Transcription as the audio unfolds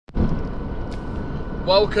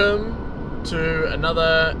Welcome to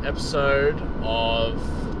another episode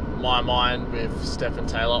of My Mind with Stephen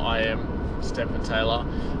Taylor. I am Stephen Taylor.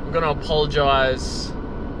 I'm going to apologise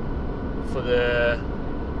for the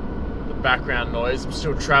background noise. I'm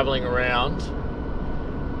still travelling around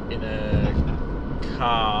in a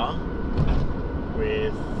car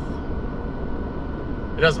with...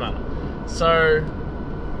 It doesn't matter. So,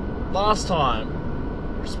 last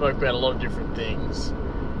time we spoke about a lot of different things.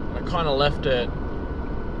 I kind of left it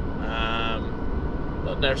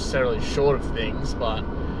not necessarily short of things, but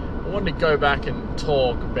I wanted to go back and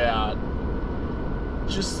talk about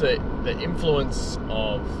just the influence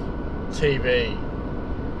of TV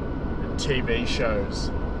and TV shows,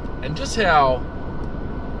 and just how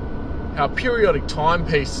periodic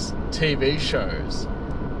timepiece TV shows,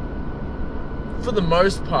 for the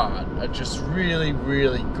most part, are just really,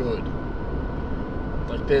 really good.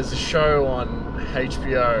 Like, there's a show on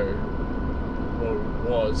HBO,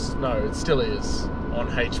 it still is on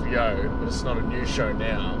HBO, but it's not a new show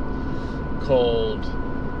now, called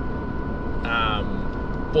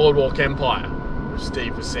Boardwalk Empire with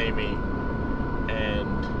Steve Buscemi,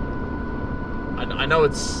 and I know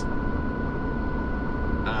it's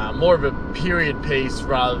more of a period piece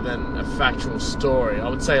rather than a factual story. I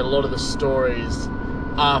would say a lot of the stories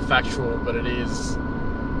are factual, but it is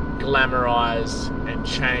glamorized and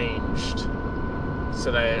changed,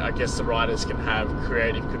 so I guess the writers can have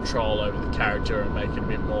creative control over the character and make it a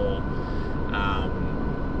bit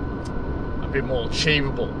more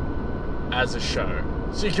achievable as a show,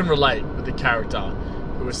 so you can relate with the character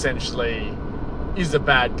who essentially is a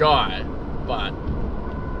bad guy, but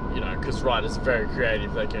because writers are very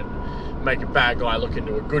creative, they can make a bad guy look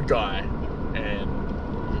into a good guy, and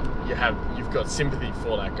you've got sympathy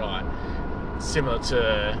for that guy, similar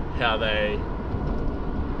to how they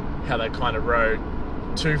kind of wrote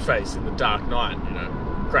Two-Face in The Dark Knight.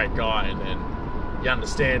 Great guy, and then you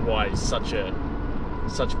understand why he's such a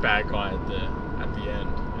bad guy at the end.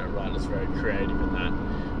 Writers are very creative in that.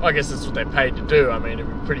 I guess that's what they're paid to do. I mean,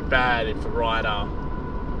 it'd be pretty bad if a writer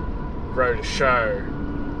wrote a show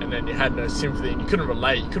and then you had no sympathy and you couldn't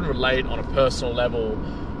relate. You couldn't relate on a personal level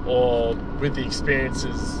or with the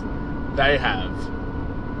experiences they have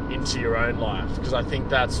into your own life, because I think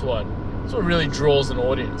that's what really draws an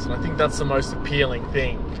audience, and I think that's the most appealing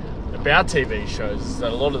thing about TV shows, is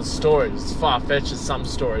that a lot of the stories, as far-fetched as some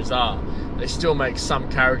stories are, they still make some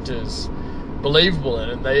characters believable in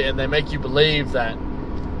it, and they make you believe that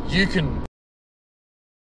you can.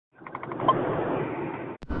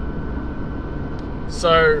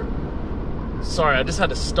 So, sorry, I just had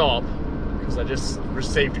to stop because I just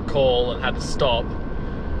received a call and had to stop.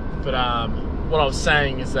 But what I was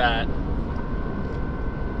saying is that,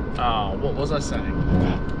 what was I saying?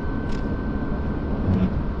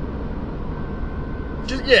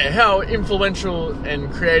 Just, how influential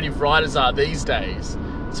and creative writers are these days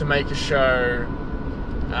to make a show,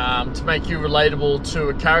 to make you relatable to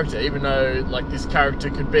a character, even though, like, this character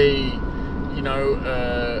could be,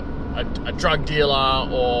 a drug dealer,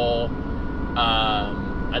 or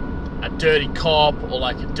a dirty cop, or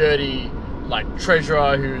like a dirty, like,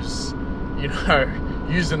 treasurer who's,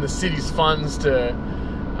 using the city's funds to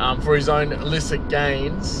for his own illicit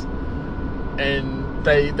gains, and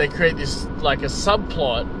they create this, like, a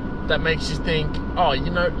subplot that makes you think,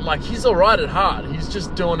 like, he's alright at heart, he's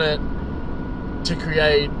just doing it to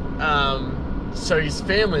create so his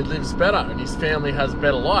family lives better and his family has a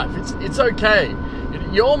better life. It's okay.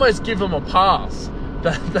 You almost give them a pass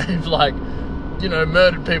that they've, like,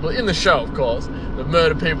 murdered people in the show. Of course, they've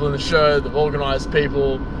murdered people in the show. They've organised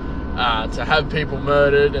people to have people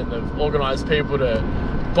murdered, and they've organised people to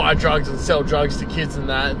buy drugs and sell drugs to kids and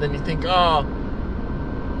that. And then you think,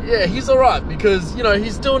 he's all right because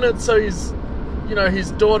he's doing it so his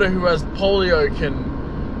daughter who has polio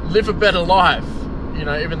can live a better life.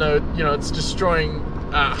 Even though it's destroying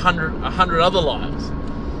 100 other lives.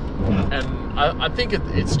 And I think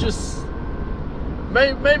it's just,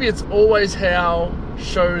 maybe it's always how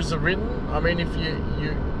shows are written. I mean, if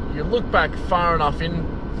you look back far enough in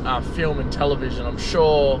film and television, I'm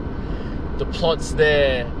sure the plots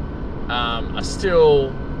there are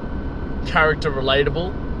still character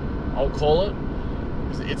relatable, I'll call it.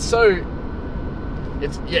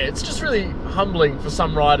 It's just really humbling for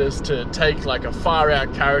some writers to take, like, a far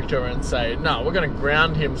out character and say, no, we're going to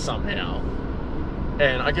ground him somehow.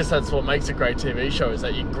 And I guess that's what makes a great TV show, is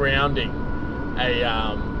that you're grounding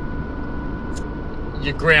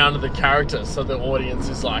you ground the character, so the audience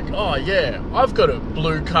is like, oh yeah, I've got a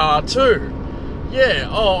blue car too. Yeah,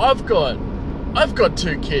 oh, I've got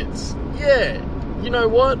 2 kids. Yeah, you know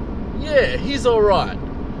what? Yeah, he's alright.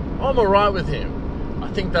 I'm alright with him. I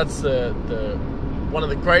think that's the one of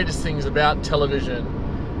the greatest things about television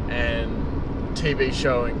and TV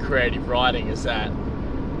show and creative writing is that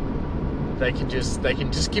they can just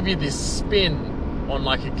give you this spin on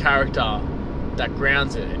like a character that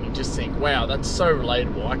grounds it, and you just think, wow, that's so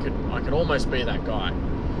relatable. I could almost be that guy.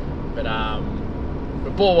 But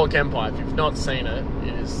Boardwalk Empire, if you've not seen it,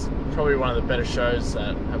 it is probably one of the better shows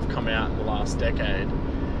that have come out in the last decade.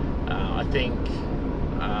 I think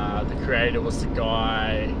the creator was the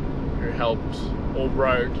guy who helped or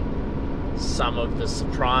wrote some of The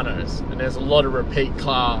Sopranos, and there's a lot of repeat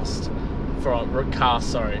cast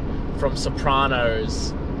from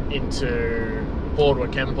Sopranos into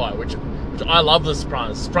Boardwalk Empire, which I love. The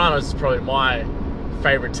Sopranos. Sopranos is probably my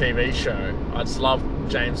favorite TV show. I just love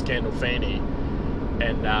James Gandolfini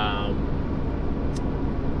and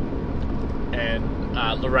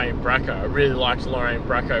Lorraine Bracco. I really liked Lorraine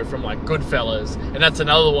Bracco from like Goodfellas, and that's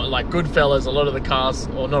another one. Like Goodfellas, a lot of the cast,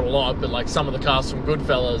 or not a lot, but like some of the cast from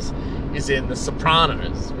Goodfellas is in The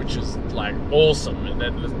Sopranos, which is like awesome. And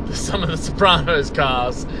then some of the Sopranos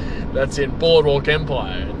cast that's in Boardwalk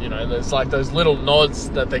Empire, and you know, there's like those little nods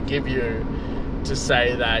that they give you to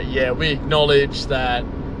say that, yeah, we acknowledge that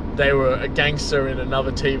they were a gangster in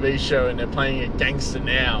another TV show and they're playing a gangster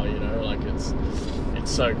now, you know, like it's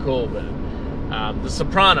so cool. But The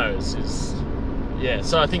Sopranos is, yeah,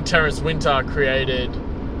 so I think Terrence Winter created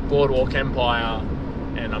Boardwalk Empire,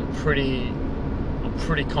 and I'm pretty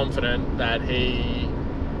confident that he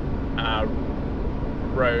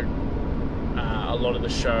wrote a lot of the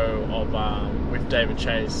show of with David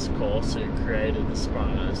Chase, of course, who created The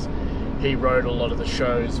Sopranos. He wrote a lot of the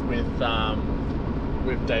shows with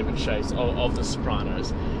David Chase of The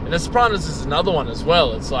Sopranos. And The Sopranos is another one as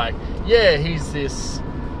well. It's like, yeah, he's this,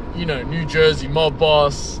 you know, New Jersey mob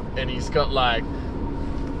boss, and he's got like,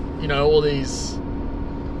 you know, all these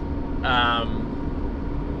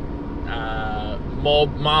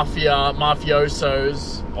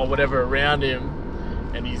mafiosos or whatever around him,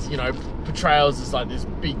 and he's, you know, portrayals as like this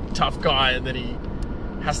big tough guy, and then he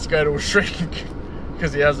has to go to a shrink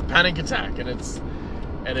because he has a panic attack, and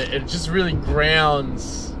it just really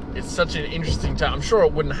grounds. It's such an interesting take. I'm sure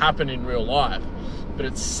it wouldn't happen in real life, but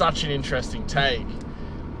it's such an interesting take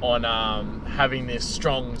on having this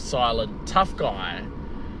strong, silent, tough guy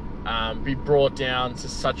be brought down to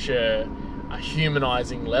such a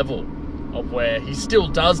humanizing level of where he still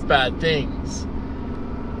does bad things,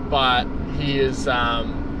 but he is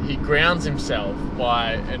he grounds himself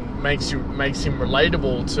by and makes him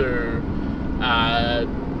relatable to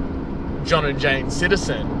John and Jane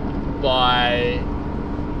Citizen by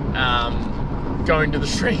going to the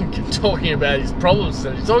shrink and talking about his problems,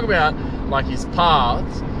 and he's talking about like his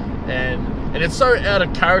paths, and it's so out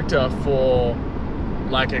of character for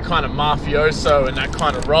like a kind of mafioso and that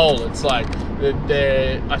kind of role. It's like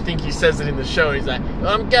I think he says it in the show. He's like,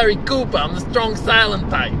 I'm Gary Cooper, I'm the strong silent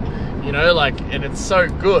type, you know, like, and it's so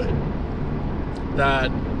good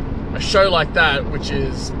that a show like that, which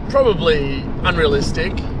is probably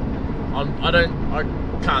unrealistic, I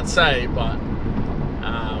can't say, but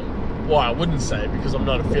well, I wouldn't say, because I'm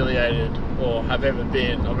not affiliated or have ever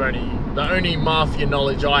been. The only mafia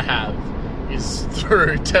knowledge I have is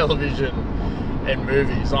through television and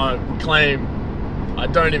movies. I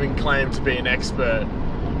don't even claim to be an expert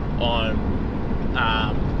on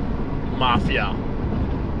mafia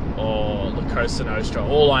or La Cosa Nostra.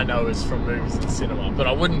 All I know is from movies and cinema. But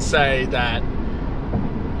I wouldn't say that.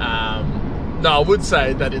 I would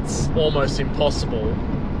say that it's almost impossible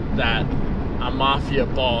that a mafia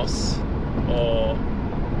boss or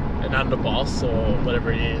an underboss or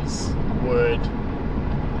whatever it is would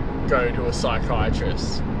go to a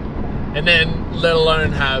psychiatrist, and then let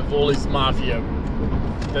alone have all this mafia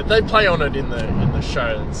that they play on it in the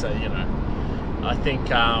show and say, you know, I think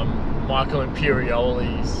Michael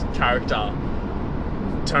Imperioli's character,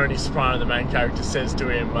 Tony Soprano, the main character, says to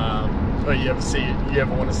him, oh, you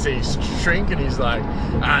ever want to see shrink? And he's like,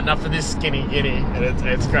 enough of this skinny guinea. And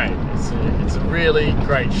it's great. It's a really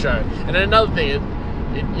great show. And another thing,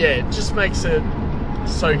 it just makes it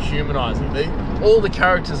so humanizing. All the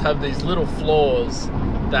characters have these little flaws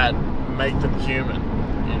that make them human,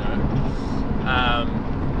 you know.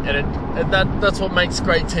 And that's what makes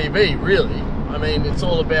great TV, really. I mean, it's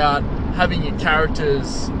all about having your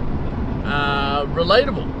characters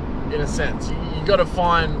relatable, in a sense. You got to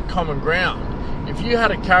find common ground. If you had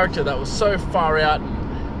a character that was so far out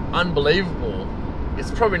and unbelievable, it's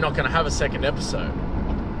probably not going to have a second episode,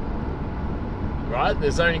 right?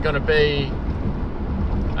 There's only going to be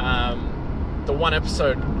the one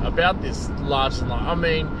episode about this larger than life. I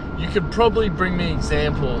mean, you could probably bring me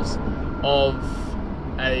examples of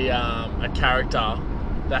a character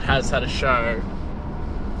that has had a show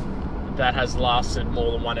that has lasted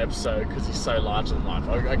more than one episode because he's so larger than life.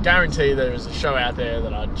 I guarantee there is a show out there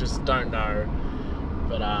that I just don't know.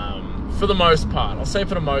 But for the most part, I'll say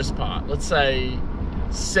for the most part, let's say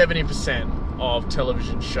 70% of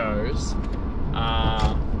television shows,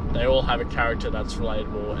 they all have a character that's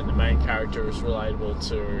relatable, and the main character is relatable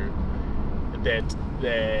to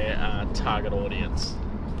their target audience,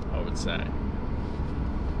 I would say.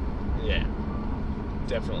 Yeah,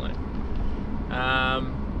 definitely.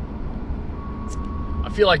 I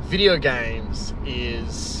feel like video games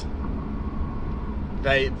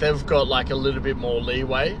they've got like a little bit more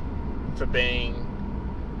leeway for being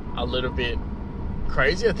a little bit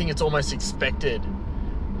crazy. I think it's almost expected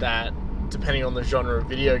that, depending on the genre of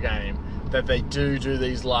video game, that they do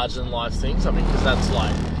these larger than life things. I mean, because that's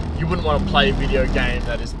like, you wouldn't want to play a video game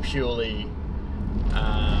that is purely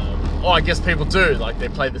I guess people do, like they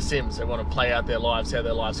play The Sims. They want to play out their lives, how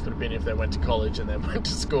their lives could have been if they went to college and then went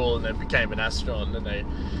to school and then became an astronaut, and then they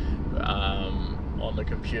on the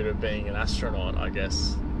computer being an astronaut, I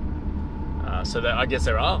guess. So I guess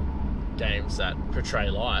there are games that portray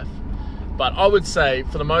life, but I would say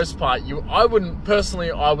for the most part, I wouldn't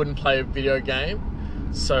play a video game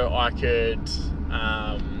so I could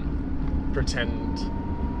pretend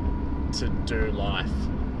to do life.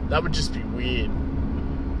 That would just be weird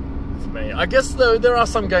for me. I guess there are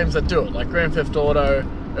some games that do it, like Grand Theft Auto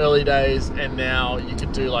early days, and now you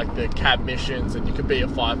could do like the cab missions and you could be a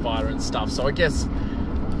firefighter and stuff. So I guess,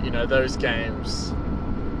 those games.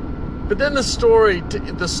 But then the story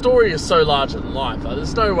is so larger than life. Like,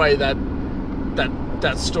 there's no way that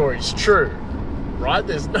story's true, right?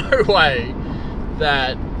 There's no way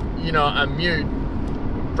that a mute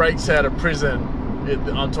breaks out of prison.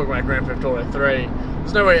 I'm talking about Grand Theft Auto 3.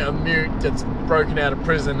 There's no way a mute gets broken out of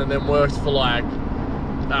prison and then works for like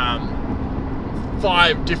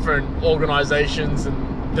 5 different organizations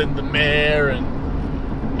and then the mayor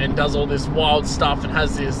and does all this wild stuff and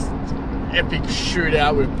has this epic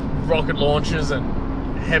shootout with rocket launchers and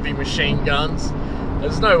heavy machine guns.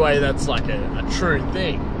 There's no way that's like a true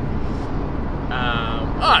thing.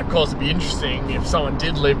 Of course, it'd be interesting if someone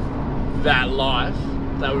did live that life.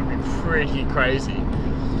 That would be pretty crazy.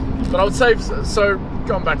 But I would say, so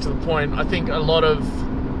going back to the point, I think a lot of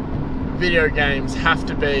video games have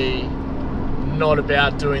to be not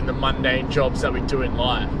about doing the mundane jobs that we do in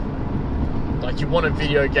life. Like, you want a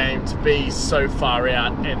video game to be so far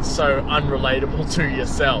out and so unrelatable to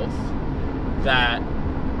yourself that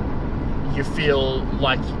you feel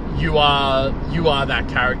like you are that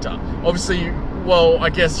character. Obviously, I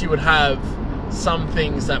guess you would have some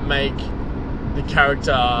things that make the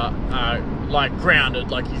character like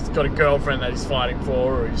grounded, like he's got a girlfriend that he's fighting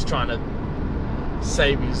for, or he's trying to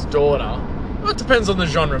save his daughter. Well, it depends on the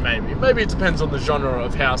genre, maybe. Maybe it depends on the genre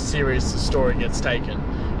of how serious the story gets taken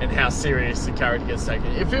and how serious the character gets taken.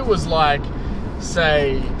 If it was like,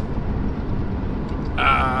 say,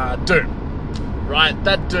 Doom, right?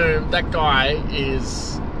 That guy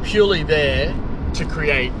is purely there to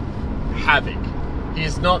create havoc.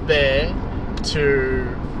 He's not there to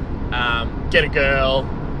get a girl,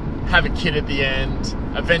 have a kid at the end,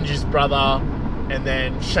 avenge his brother, and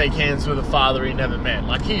then shake hands with a father he never met.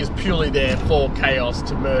 Like, he is purely there for chaos,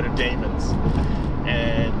 to murder demons.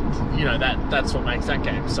 And, that's what makes that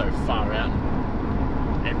game so far out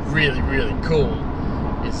and really, really cool,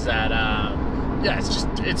 is that,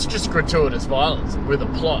 it's just gratuitous violence with a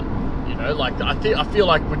plot. Like, I feel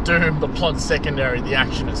like with Doom, the plot's secondary, the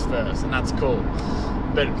action is first, and that's cool.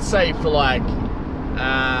 But say for like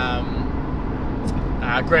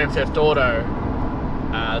Grand Theft Auto,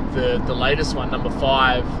 the latest one, number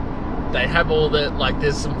 5, they have all the, like,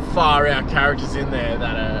 there's some far out characters in there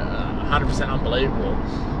that are 100% unbelievable,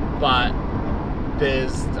 but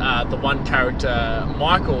there's the one character,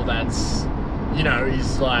 Michael, that's,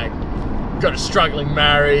 he's like got a struggling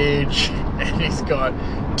marriage and he's got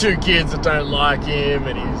 2 kids that don't like him,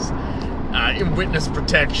 and he's in witness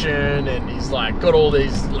protection, and he's like got all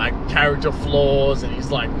these like character flaws, and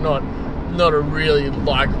he's like not a really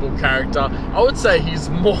likable character. I would say he's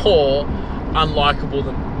more unlikable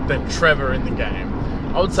than Trevor in the game.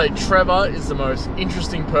 I would say Trevor is the most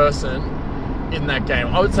interesting person in that game.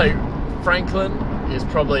 I would say Franklin is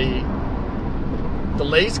probably the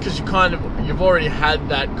least, because you've already had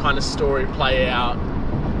that kind of story play out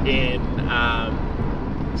in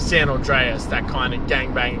San Andreas. That kind of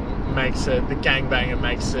gangbanger makes it,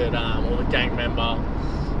 or the gang member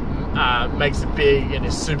makes it big and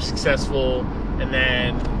is super successful, and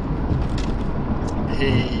then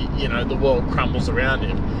the world crumbles around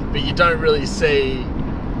him. But you don't really see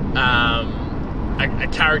a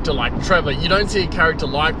character like Trevor. You don't see a character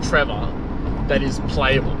like Trevor that is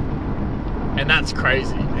playable, and that's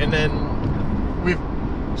crazy. And then with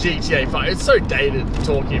GTA 5, it's so dated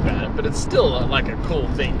talking about it, but it's still like a cool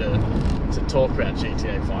thing to talk about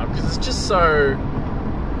GTA 5, because it's just so,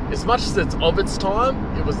 as much as it's of its time,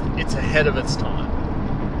 it's ahead of its time.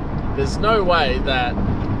 There's no way that,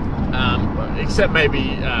 except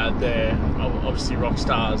maybe they're obviously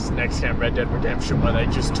Rockstar's next game, Red Dead Redemption, where they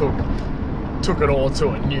just took it all to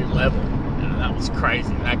a new level. You know, that was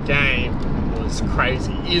crazy. That game was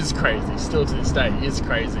crazy, is crazy, still to this day is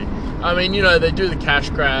crazy. I mean, you know, they do the cash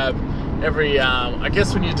grab every, I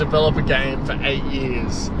guess when you develop a game for 8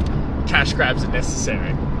 years, cash grabs are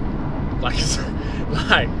necessary. Like,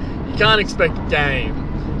 you can't expect a game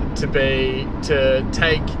to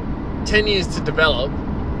take 10 years to develop,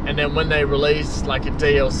 and then when they release like a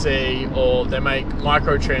DLC or they make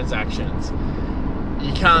microtransactions,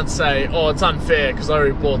 you can't say, oh, it's unfair because I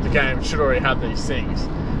already bought the game, it should already have these things.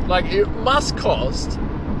 Like, it must cost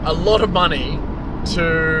a lot of money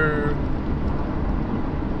to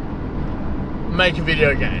make a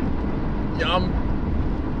video game. Yeah, I'm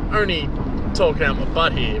only talking out my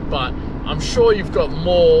butt here, but I'm sure you've got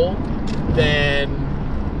more than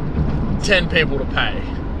 10 people to pay.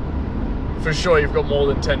 For sure you've got more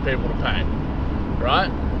than 10 people to pay,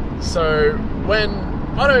 right? So when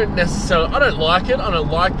I don't like it. I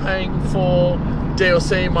don't like paying for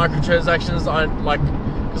DLC microtransactions. I like,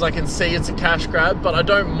 because I can see it's a cash grab, but I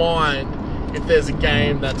don't mind if there's a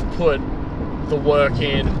game that's put the work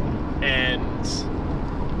in, and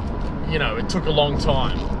you know, it took a long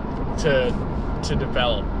time to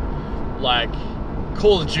develop. Like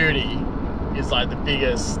Call of Duty is like the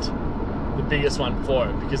biggest one for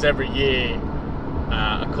it, because every year,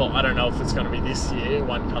 I don't know if it's going to be this year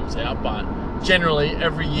one comes out, but generally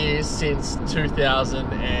every year since 2000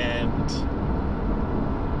 and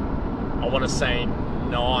I want to say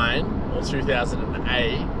 9 or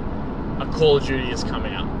 2008, a Call of Duty has come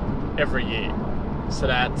out every year. So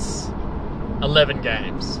that's 11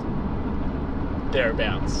 games,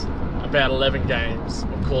 thereabouts. About 11 games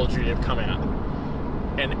of Call of Duty have come out.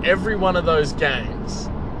 And every one of those games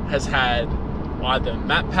has had either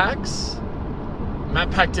map pack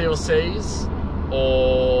DLCs,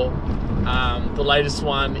 or the latest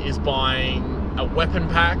one is buying weapon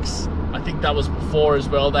packs. I think that was before as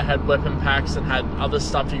well. They had weapon packs and had other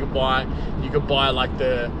stuff you could buy. You could buy like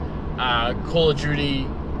the Call of Duty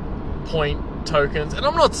point tokens. And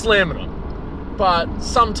I'm not slamming them, but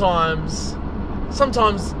sometimes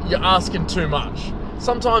you're asking too much.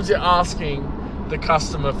 Sometimes you're asking the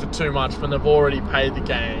customer for too much when they've already paid the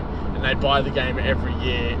game and they buy the game every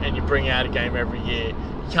year, and you bring out a game every year.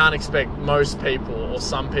 You can't expect most people or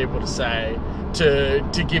some people to say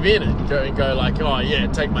to give in and go like, oh yeah,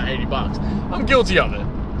 take my $80. I'm guilty of it.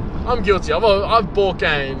 I've bought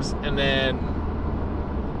games and then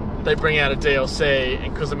they bring out a DLC,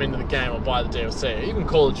 and because I'm into the game, I'll buy the DLC. Even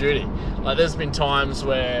Call of Duty, like there's been times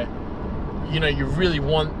where, you know, you really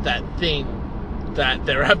want that thing that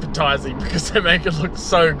they're advertising because they make it look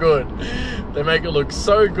so good. They make it look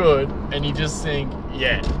so good, and you just think,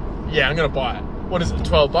 yeah, I'm gonna buy it. What is it,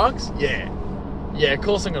 $12? Yeah, of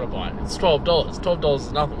course I'm gonna buy it. It's $12. $12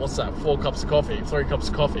 is nothing. What's that? 4 cups of coffee, 3 cups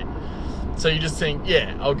of coffee. So you just think,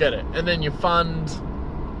 yeah, I'll get it. And then you fund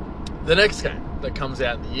the next game that comes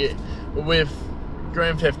out in the year. With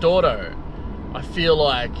Grand Theft Auto, I feel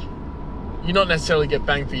like you not necessarily get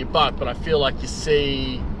bang for your buck, but I feel like you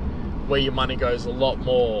see where your money goes a lot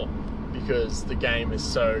more, because the game is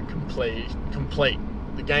so complete.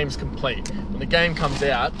 The game's complete. When the game comes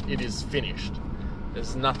out, it is finished.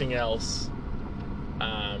 There's nothing else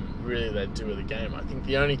really they do with the game. I think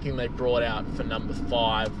the only thing they brought out for number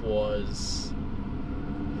 5 was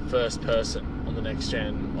first person on the next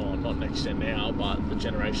gen, or not next gen now, but the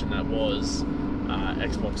generation that was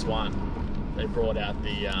Xbox One. They brought out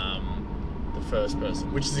the first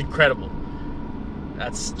person, which is incredible.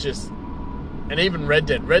 That's just, and even Red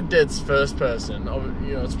Dead's first person,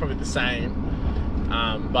 you know, it's probably the same,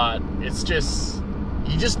 but it's just,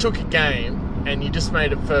 you just took a game and you just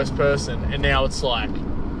made it first person, and now it's like,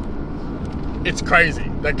 it's crazy.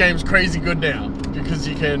 That game's crazy good now, because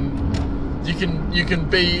you can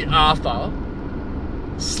be Arthur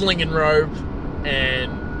slinging rope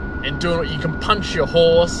and doing it. You can punch your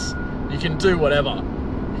horse. You can do whatever.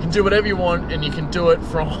 You can do whatever you want, and you can do it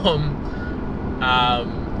from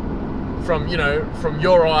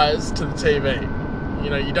your eyes to the TV.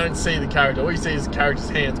 You know, you don't see the character. All you see is the character's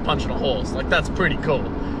hands punching a horse. Like, that's pretty cool.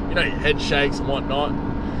 You know, your head shakes and whatnot.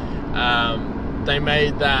 They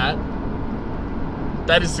made that.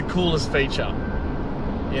 That is the coolest feature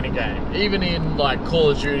in a game. Even in like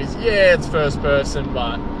Call of Duty's, yeah, it's first person,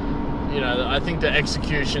 but you know, I think the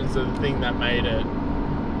executions are the thing that made it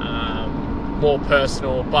more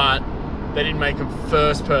personal. But they didn't make them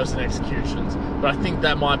first person executions. But I think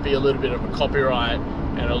that might be a little bit of a copyright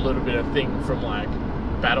and a little bit of thing from like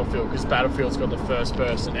Battlefield, because Battlefield's got the first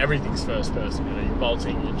person, everything's first person. You know, you're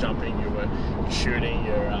bolting, you're jumping, you're shooting,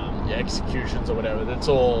 your executions or whatever. It's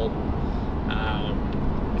all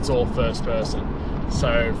first person.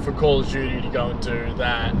 So for Call of Duty to go and do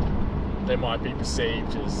that, they might be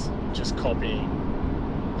perceived as just copying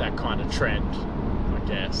that kind of trend, I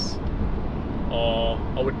guess. Or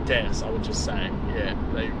I would just say, yeah,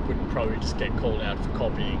 they would probably just get called out for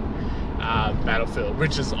copying Battlefield,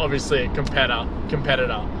 which is obviously a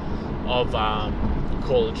competitor of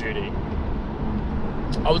Call of Duty.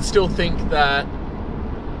 I would still think that,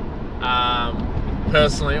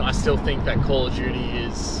 personally, I still think that Call of Duty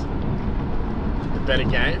is the better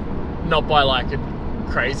game. Not by like a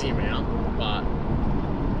crazy amount, but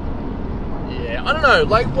yeah, I don't know.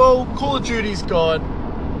 Like, well, Call of Duty's got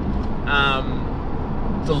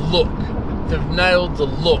the look. They've nailed the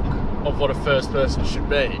look of what a first person should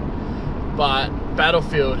be. But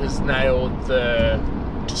Battlefield has nailed the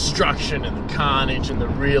destruction and the carnage and the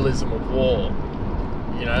realism of war.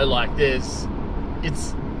 You know, like it's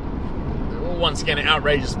once again an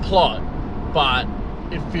outrageous plot, but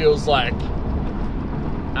it feels like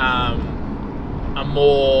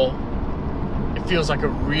it feels like a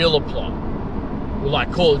realer plot. Well,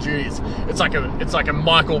 like Call of Duty, it's like a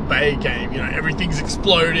Michael Bay game. You know, everything's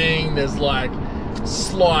exploding. There's like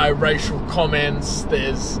sly racial comments.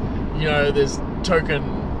 There's token.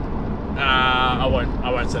 I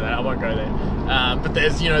won't say that. I won't go there. But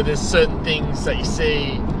there's certain things that you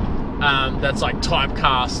see that's like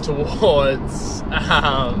typecast towards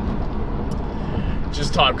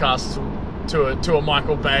just typecast to a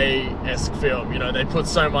Michael Bay-esque film. You know, they put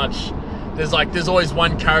so much. There's always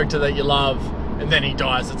one character that you love, and then he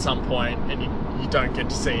dies at some point, and you don't get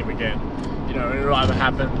to see him again. You know, it'll either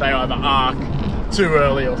happen, they either arc too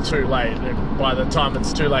early or too late. And by the time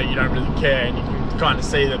it's too late, you don't really care, and you can kind of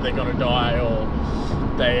see that they're going to die, or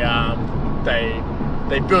they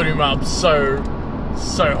build him up so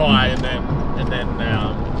high, and then they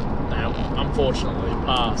unfortunately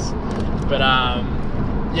pass. But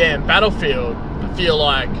yeah, in Battlefield, I feel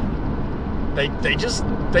like they just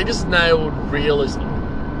nailed realism.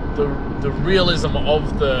 The realism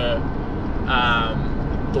of the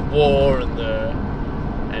war and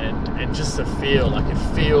just the feel. Like, it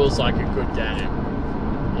feels like a good game.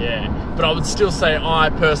 Yeah, but I would still say I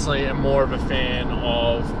personally am more of a fan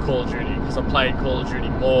of Call of Duty, because I played Call of Duty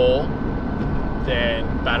more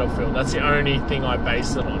than Battlefield. That's the only thing I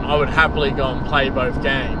base it on. I would happily go and play both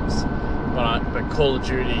games, but Call of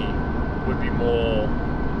Duty would be more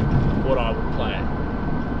what I would play.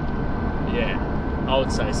 Yeah, I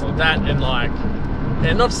would say so. That and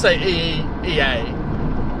not to say EA,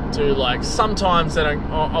 to like sometimes they don't.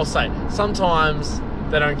 I'll say sometimes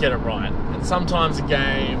they don't get it right, and sometimes a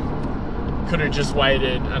game could have just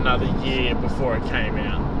waited another year before it came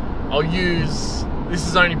out. This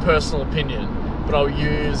is only personal opinion, but I'll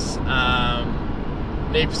use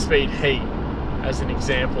Need for Speed Heat as an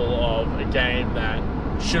example of a game that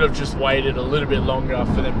should have just waited a little bit longer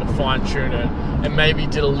for them to fine-tune it, and maybe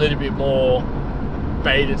did a little bit more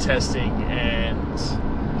beta testing and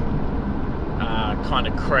kind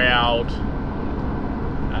of crowd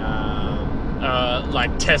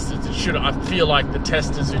like testers. I feel like the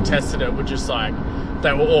testers who tested it were just like,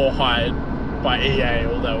 they were all hired by EA,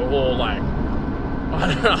 or they were all like,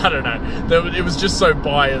 I don't know. It was just so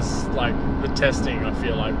biased, like the testing, I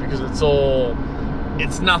feel like, because it's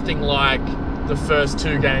nothing like the first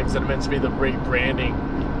two games that are meant to be the rebranding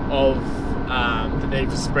of the Need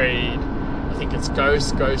for Speed. I think it's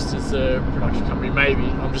Ghost. Ghost is the production company, maybe.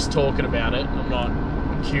 I'm just talking about it. I'm not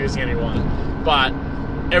accusing anyone. But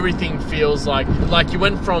everything feels like you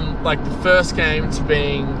went from like the first game to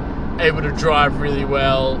being able to drive really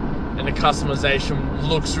well, and the customization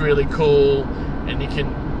looks really cool, and you can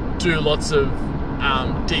do lots of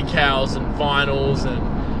decals and vinyls, and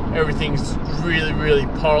everything's really, really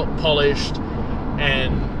polished,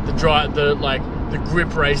 and the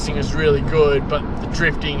grip racing is really good, but the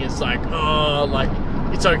drifting is like,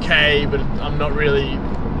 it's okay, but I'm not really,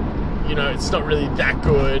 it's not really that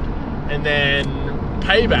good. And then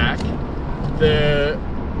Payback, the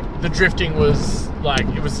drifting was like,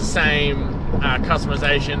 it was the same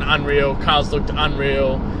customization, unreal, cars looked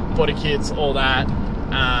unreal, body kits, all that.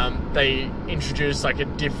 They introduced like a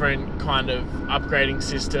different kind of upgrading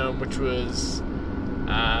system, which was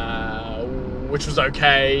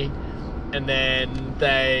okay. and then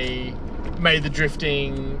they made the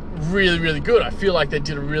drifting really, really good. I feel like they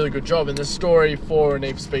did a really good job. And the story for a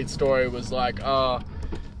Need for Speed story was like, yeah,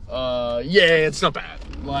 it's not bad.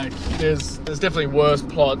 Like, there's definitely worse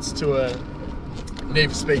plots to a Need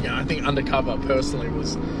for Speed game. I think Undercover personally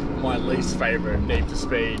was my least favorite Need for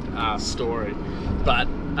Speed story. But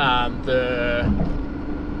the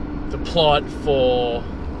plot for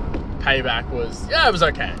Payback was, yeah, it was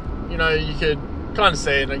okay. You know, you could kind of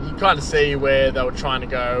see it. You kind of see where they were trying to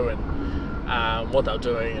go and what they were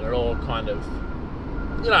doing, and it all kind of,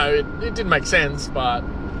 you know, it didn't make sense, but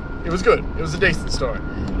it was good. It was a decent story.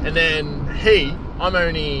 And then I'm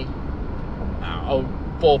only, I'll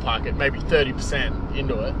ballpark it, maybe 30%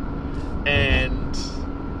 into it, and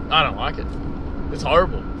I don't like it. It's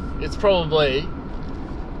horrible. It's probably,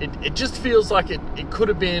 it just feels like it could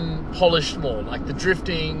have been polished more. Like, the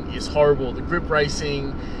drifting is horrible. The grip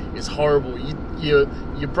racing is horrible. You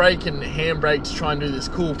brake and handbrake to try and do this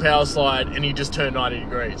cool power slide, and you just turn 90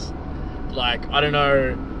 degrees. Like, I don't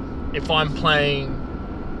know if I'm playing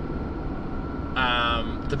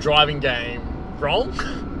the driving game wrong.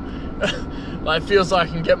 Like, it feels like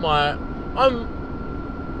I can get I'm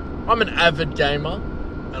an avid gamer,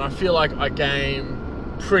 and I feel like I game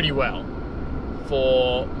pretty well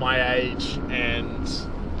for my age, and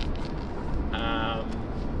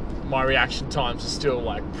my reaction times are still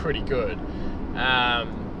like pretty good.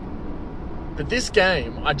 But this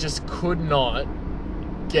game, I just can't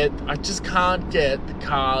get the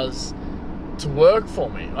cars to work for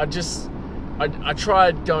me. I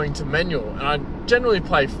tried going to manual, and I generally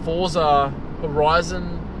play Forza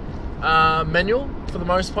Horizon manual for the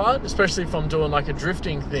most part, especially if I'm doing like a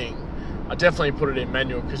drifting thing. I definitely put it in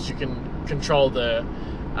manual because you can control the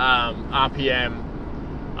RPM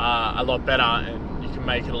a lot better, and you can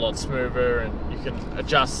make it a lot smoother, and you can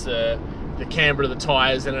adjust the camber of the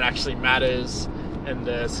tires, and it actually matters, and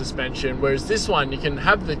the suspension. Whereas this one, you can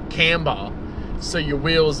have the camber, so your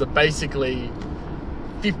wheels are basically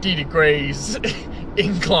 50 degrees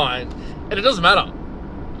incline, and it doesn't matter.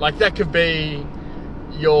 Like, that could be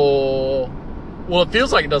well, it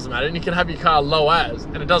feels like it doesn't matter, and you can have your car low as,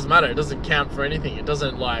 and it doesn't matter. It doesn't count for anything. It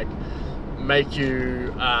doesn't like make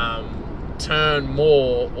you turn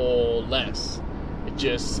more or less.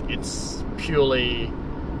 It's purely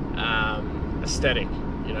aesthetic,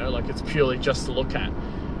 you know, like, it's purely just to look at.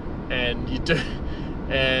 And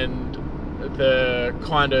the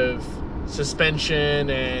kind of suspension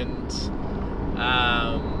and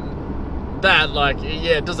that, like,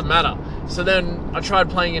 yeah, it doesn't matter. So then I tried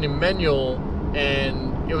playing it in manual,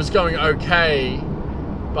 and it was going okay,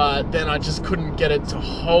 but then I just couldn't get it to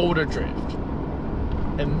hold a drift.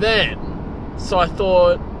 And then, so I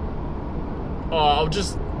thought, I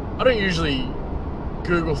don't usually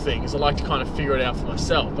Google things. I like to kind of figure it out for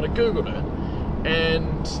myself. But I Googled it,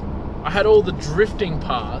 and I had all the drifting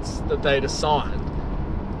parts that they'd assigned.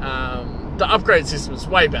 The upgrade system is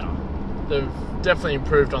way better. They've definitely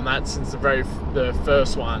improved on that since the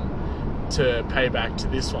first one to Payback to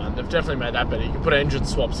this one. They've definitely made that better. You can put engine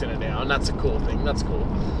swaps in it now, and that's a cool thing. That's cool.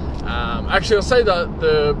 Actually, I'll say that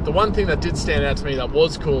the one thing that did stand out to me that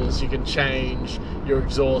was cool is you can change your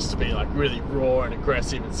exhaust to be like really raw and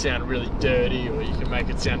aggressive and sound really dirty, or you can make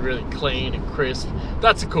it sound really clean and crisp.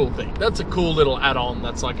 That's a cool thing. That's a cool little add-on.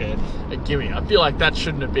 That's like a gimme. I feel like that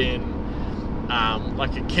shouldn't have been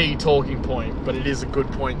like a key talking point, but it is a good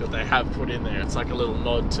point that they have put in there. It's like a little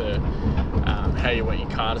nod to how you want your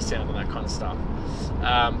car to sound and that kind of stuff.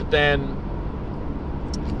 But then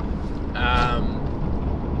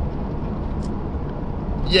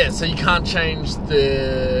yeah, so you can't change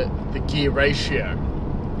the gear ratio,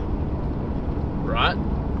 right,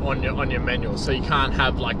 on your manual. So you can't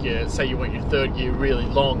have like say you want your third gear really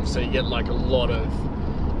long, so you get like a lot of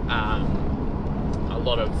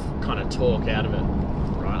kind of torque out of it,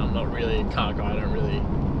 right? I'm not really a car guy.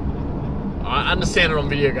 I understand it on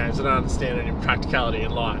video games. I don't understand it in practicality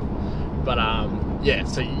in life. But yeah,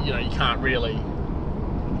 so you know, you can't really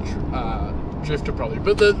drift it properly.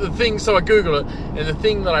 But the thing, so I Googled it, and the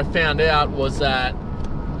thing that I found out was that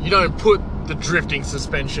you don't put the drifting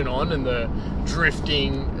suspension on and the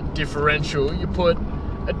drifting differential. You put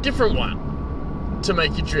a different one to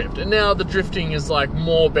make you drift, and now the drifting is like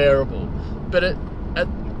more bearable. But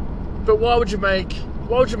why would you make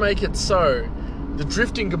it so the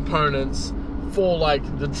drifting components for like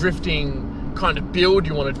the drifting kind of build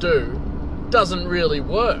you want to do doesn't really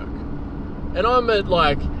work? And I'm at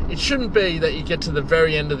like, it shouldn't be that you get to the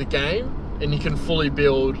very end of the game and you can fully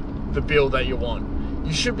build the build that you want.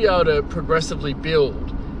 You should be able to progressively build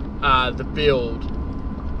the build,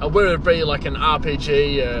 whether it be like an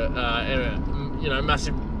RPG, you know,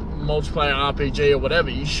 multiplayer RPG or whatever,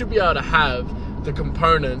 you should be able to have the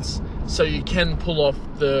components so you can pull off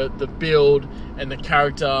the build and the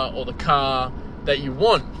character or the car that you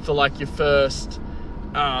want for like your first,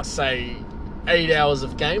 say, 8 hours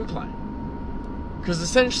of gameplay. Because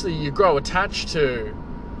essentially you grow attached to,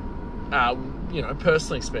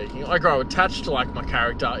 personally speaking, I grow attached to like my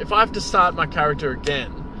character. If I have to start my character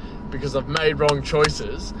again because I've made wrong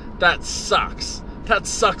choices, that sucks. That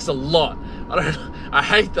sucks a lot. I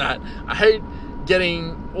hate that. I hate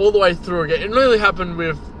getting all the way through again. It really happened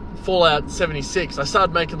with Fallout 76. I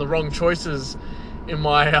started making the wrong choices in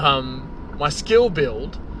my my skill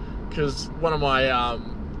build because one of my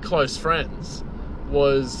close friends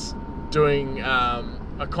was doing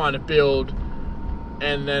a kind of build,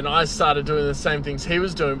 and then I started doing the same things he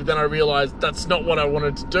was doing, but then I realized that's not what I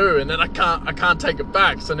wanted to do, and then I can't take it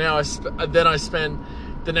back. So now I spend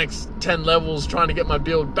the next 10 levels trying to get my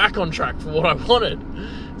build back on track for what I wanted.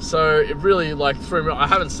 So it really like threw me. I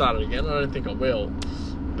haven't started again. I don't think I will.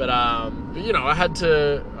 But I had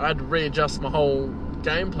to readjust my whole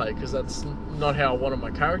gameplay because that's not how I wanted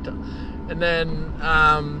my character. And then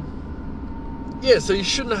so you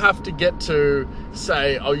shouldn't have to get to,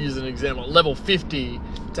 say, I'll use an example, level 50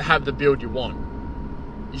 to have the build you want.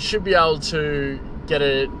 You should be able to get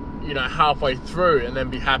it, halfway through and then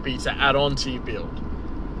be happy to add on to your build.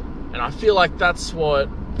 And I feel like that's what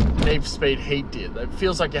Need for Speed Heat did. It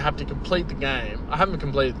feels like you have to complete the game. I haven't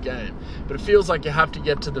completed the game, but it feels like you have to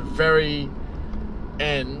get to the very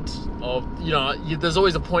end of, there's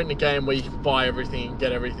always a point in the game where you can buy everything and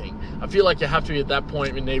get everything. I feel like you have to be at that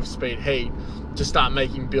point in Need for Speed Heat to start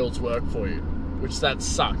making builds work for you, which that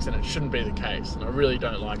sucks, and it shouldn't be the case, and I really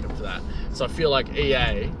don't like it for that. So I feel like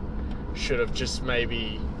EA should have just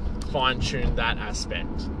maybe fine-tuned that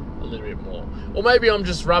aspect a little bit more. Or maybe I'm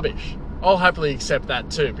just rubbish. I'll happily accept that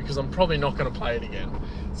too, because I'm probably not going to play it again.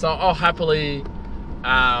 So I'll happily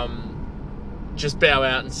just bow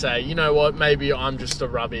out and say, you know what, maybe I'm just a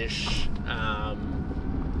rubbish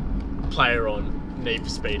player on Need for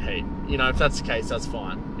Speed Heat. If that's the case, that's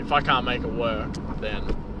fine. If I can't make it work,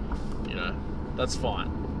 then, that's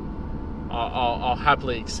fine. I'll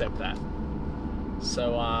happily accept that.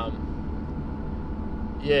 So,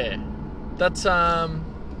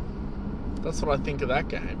 that's what I think of that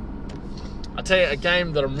game. I'll tell you, a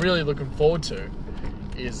game that I'm really looking forward to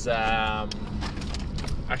is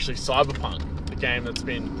actually Cyberpunk, the game that's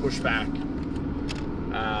been pushed back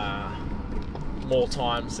more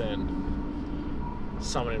times than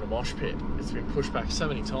someone in a mosh pit. It's been pushed back so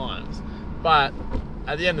many times. But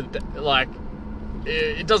at the end of the day,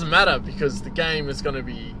 it doesn't matter, because the game is going to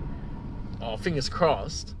be, fingers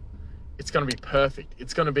crossed, it's going to be perfect.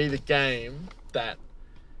 It's going to be the game that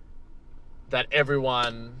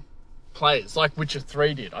everyone plays, like Witcher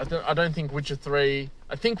 3 did. I don't think Witcher 3...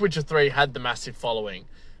 I think Witcher 3 had the massive following,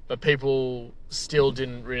 but people still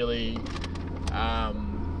didn't really... not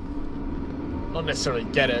necessarily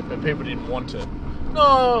get it, but people didn't want it.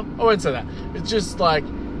 No, I won't say that. It's just like,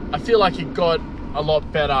 I feel like it got a lot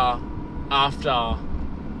better after,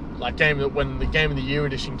 like, when the Game of the Year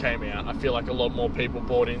edition came out. I feel like a lot more people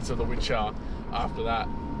bought into The Witcher after that.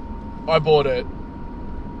 I bought it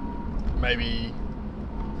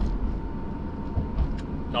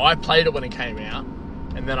I played it when it came out,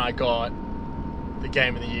 and then I got the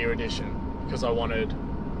Game of the Year edition because I wanted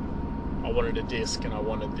a disc, and I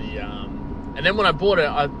wanted the and then when I bought it,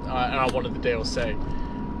 I wanted the DLC.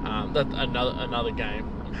 That another game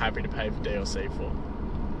I'm happy to pay for DLC for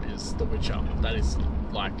is The Witcher. That is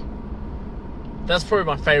that's probably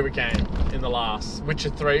my favorite game in the last. Witcher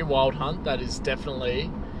 3 Wild Hunt, that is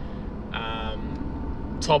definitely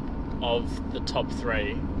top of the top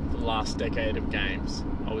 3 for the last decade of games,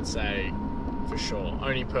 I would say, for sure.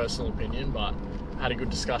 Only personal opinion, but I had a good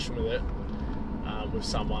discussion with it with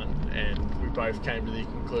someone, and we both came to the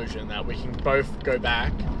conclusion that we can both go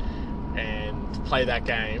back and play that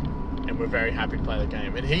game, and we're very happy to play the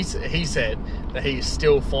game. And he said that he is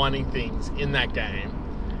still finding things in that game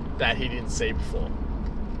that he didn't see before,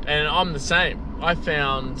 and I'm the same. I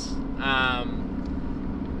found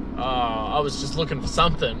I was just looking for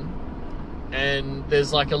something, and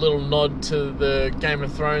there's like a little nod to the Game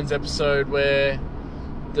of Thrones episode where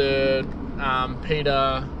the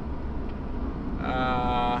Peter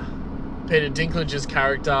Dinklage's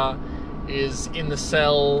character is in the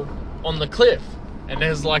cell on the cliff, and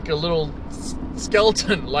there's like a little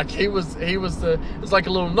skeleton, like he was it's like a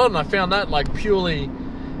little nod, and I found that like purely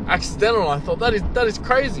accidental. I thought that is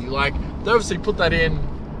crazy. Like, they obviously put that in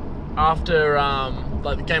after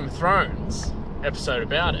like the Game of Thrones episode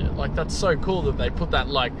about it. Like, that's so cool that they put that,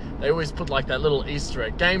 like, they always put like that little Easter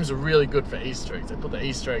egg. Games are really good for Easter eggs. They put the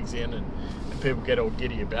Easter eggs in, and people get all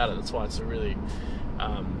giddy about it. That's why it's a really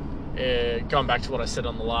going back to what I said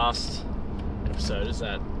on the last episode, is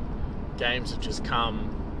that games have just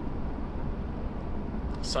come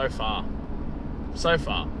so far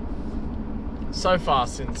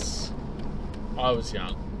since I was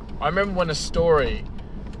young. I remember when a story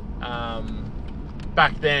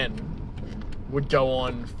back then would go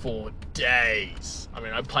on for days. I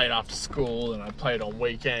mean, I played after school and I played on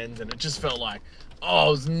weekends, and it just felt like, I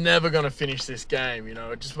was never going to finish this game. You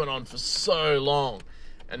know, it just went on for so long.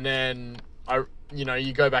 And then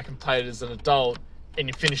you go back and play it as an adult and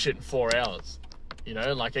you finish it in 4 hours. You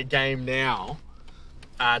know, like a game now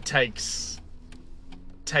takes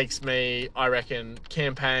me, I reckon,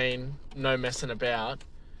 campaign, no messing about,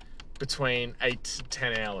 between 8 to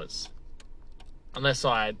 10 hours. Unless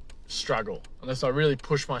I struggle. Unless I really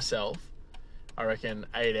push myself, I reckon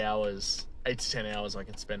 8 to 10 hours I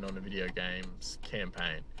can spend on a video games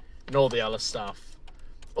campaign. And all the other stuff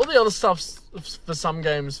for some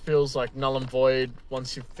games feels like null and void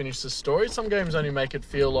once you've finished the story. Some games only make it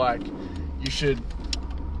feel like you should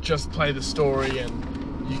just play the story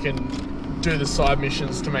and you can do the side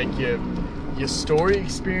missions to make your story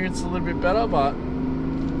experience a little bit better. But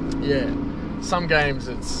yeah, some games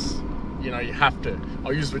it's, you have to,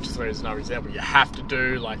 I'll use Witcher 3 as another example, you have to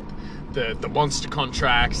do like the monster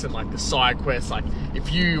contracts and like the side quests. Like,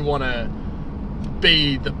 if you want to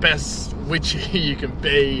be the best Witcher you can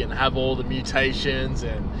be and have all the mutations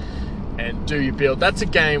and do your build, that's a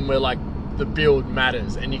game where like the build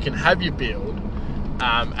matters, and you can have your build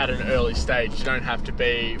at an early stage. You don't have to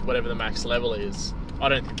be whatever the max level is. I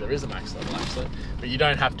don't think there is a max level actually, but you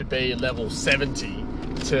don't have to be level 70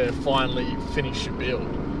 to finally finish your build.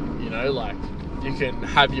 Like, you can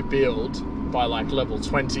have your build by like level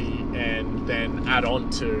 20 and then add on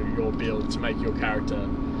to your build to make your character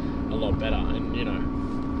a lot better.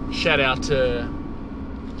 And shout out to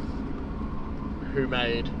who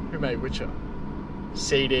made Witcher?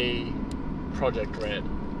 CD Projekt Red.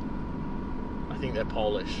 I think they're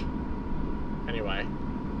Polish. Anyway,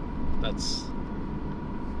 that's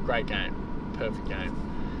great game, perfect game.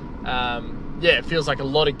 Yeah, it feels like a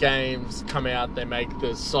lot of games come out, they make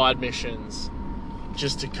the side missions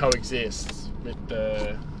just to coexist with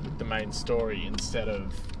the main story, instead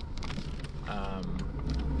of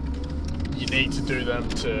you need to do them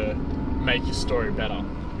to make your story better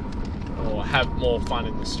or have more fun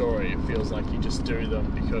in the story. It feels like you just do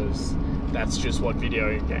them because that's just what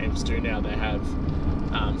video games do now. They have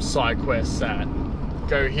side quests that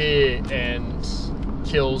go here and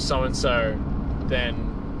kill so-and-so, then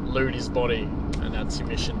loot his body, and that's your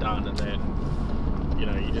mission done. And then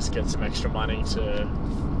you just get some extra money to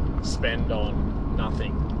spend on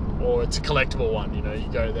nothing, or it's a collectible one. You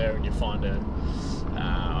go there and you find a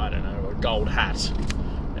gold hat,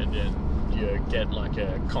 and then you get like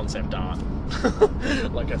a concept art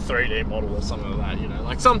like a 3D model or something like that.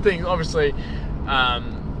 Like something, obviously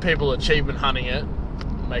people achievement hunting it,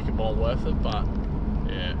 make it more worth it. But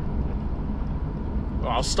yeah, well,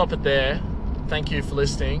 I'll stop it there. Thank you for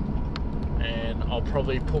listening, and I'll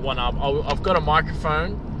probably put one up. I've got a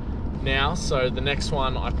microphone now, so the next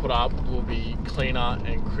one I put up will be cleaner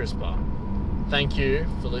and crisper. Thank you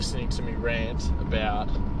for listening to me rant about...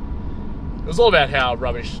 It was all about how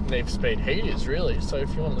rubbish Need for Speed Heat is, really. So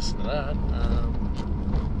if you want to listen to that,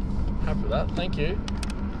 happy with that. Thank you,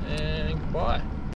 and goodbye.